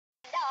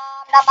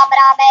What's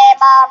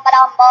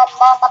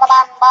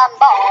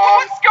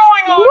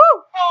going on? Woo!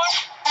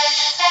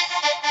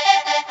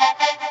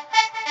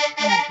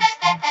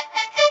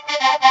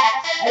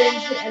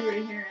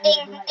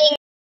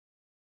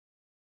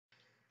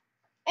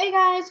 Hey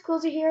guys,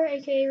 Cozy here,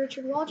 aka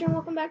Richard Walter, and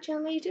welcome back to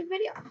my YouTube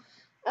video.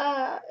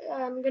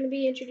 I'm going to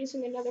be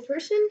introducing another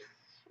person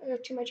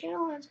to my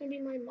channel, and it's going to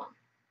be my mom.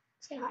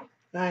 Say hi.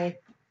 Hi.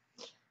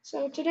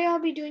 So today I'll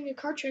be doing a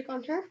card trick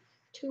on her,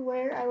 to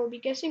where I will be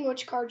guessing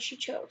which card she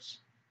chose.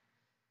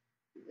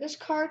 This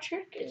card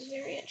trick is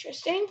very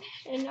interesting,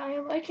 and I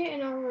like it,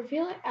 and I'll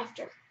reveal it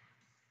after.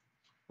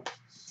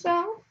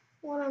 So,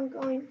 what I'm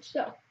going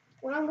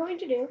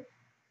to do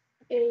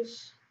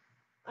is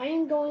I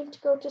am going to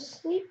go to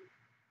sleep,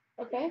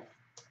 okay?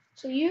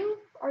 So you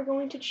are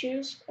going to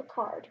choose a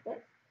card,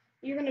 but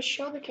you're going to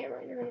show the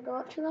camera. You're going to go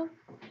up to them,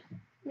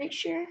 make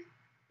sure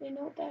they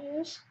know what that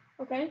is,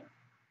 okay?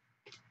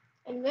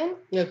 And then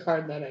the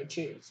card that I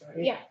choose,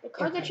 right? Yeah, the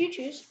card that you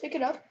choose, pick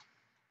it up.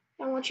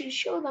 I want you to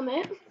show them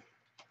it.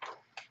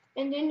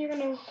 And then you're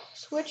going to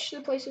switch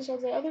the places of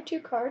the other two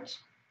cards,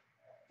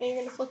 and you're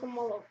going to flip them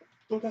all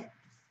over. Okay. Do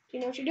you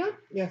know what you're doing?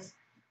 Yes.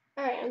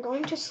 Alright, I'm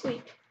going to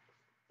sleep.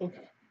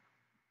 Okay.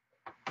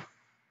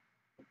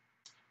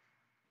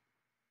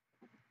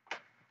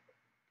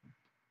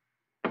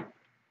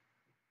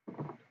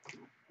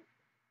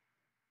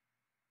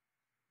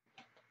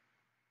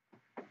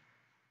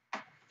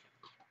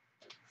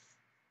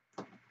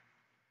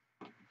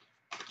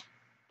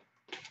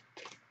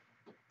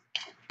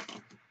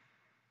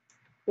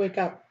 Wake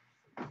up.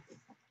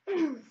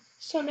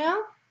 So now,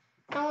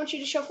 I want you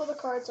to shuffle the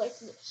cards like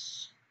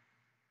this.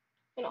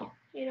 And all,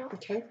 you know?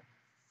 Okay.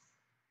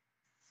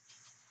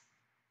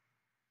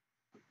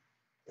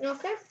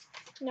 Okay?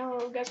 Now,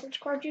 guess which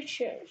card you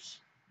chose.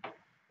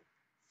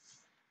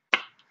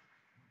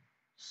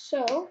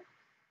 So,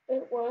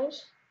 it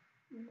was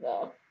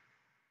the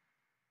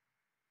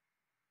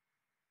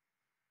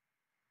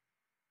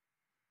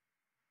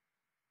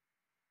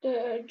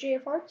J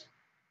of Hearts.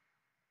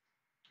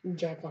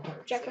 Jack of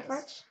Hearts. Jack of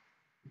Hearts.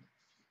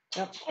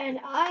 Yep. And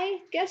I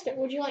guessed it.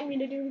 Would you like me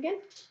to do it again?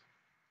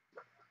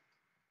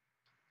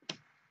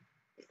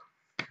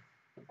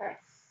 Alright.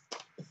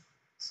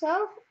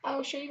 So, I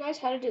will show you guys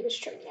how to do this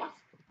trick now.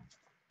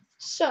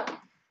 So,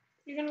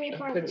 you're going to be a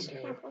part of this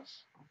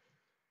accomplice.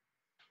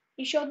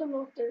 You showed them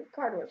what their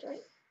card was, right?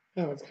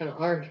 Oh, it's kind of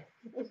hard.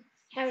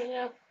 How do you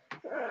know?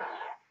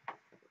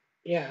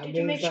 Yeah. Did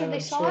you make sure they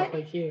saw it?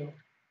 Like you.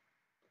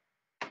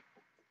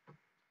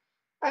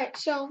 Alright,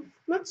 so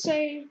let's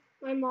say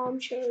my mom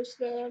chose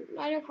the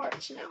Nine of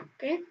Hearts now,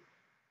 okay?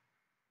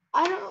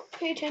 I don't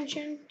pay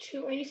attention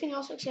to anything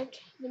else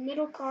except the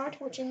middle card,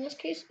 which in this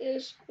case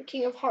is the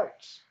King of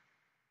Hearts.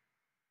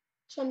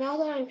 So now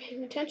that I'm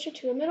paying attention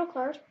to the middle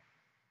card,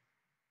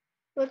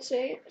 let's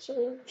say,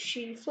 so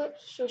she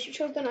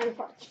chose the Nine of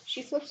Hearts.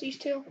 She flips these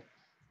two,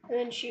 and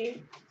then she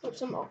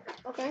flips them over,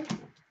 okay?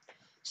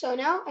 So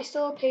now I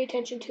still pay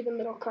attention to the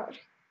middle card,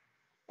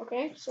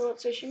 okay? So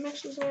let's say she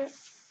mixes it.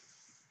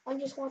 I'm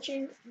just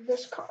watching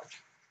this card.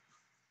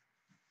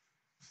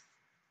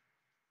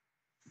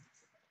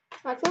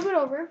 I flip it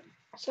over,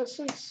 so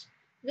since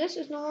this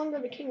is no longer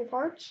the King of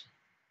Hearts,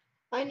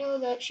 I know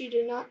that she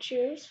did not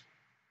choose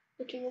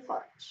the King of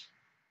Hearts.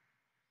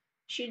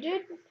 She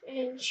did,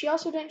 and she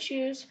also didn't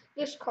choose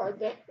this card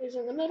that is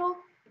in the middle,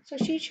 so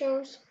she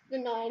chose the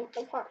Nine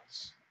of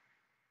Hearts.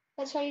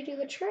 That's how you do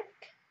the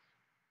trick.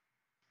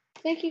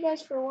 Thank you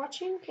guys for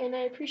watching, and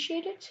I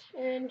appreciate it,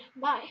 and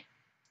bye.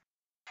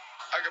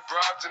 I got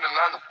bribes in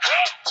Atlanta.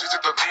 She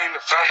took the lean in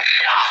the family.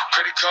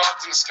 Credit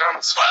cards in the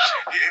scammers.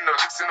 Hitting the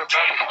licks in the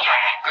family.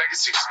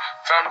 Legacies,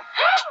 family.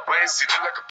 Wait and see, look like a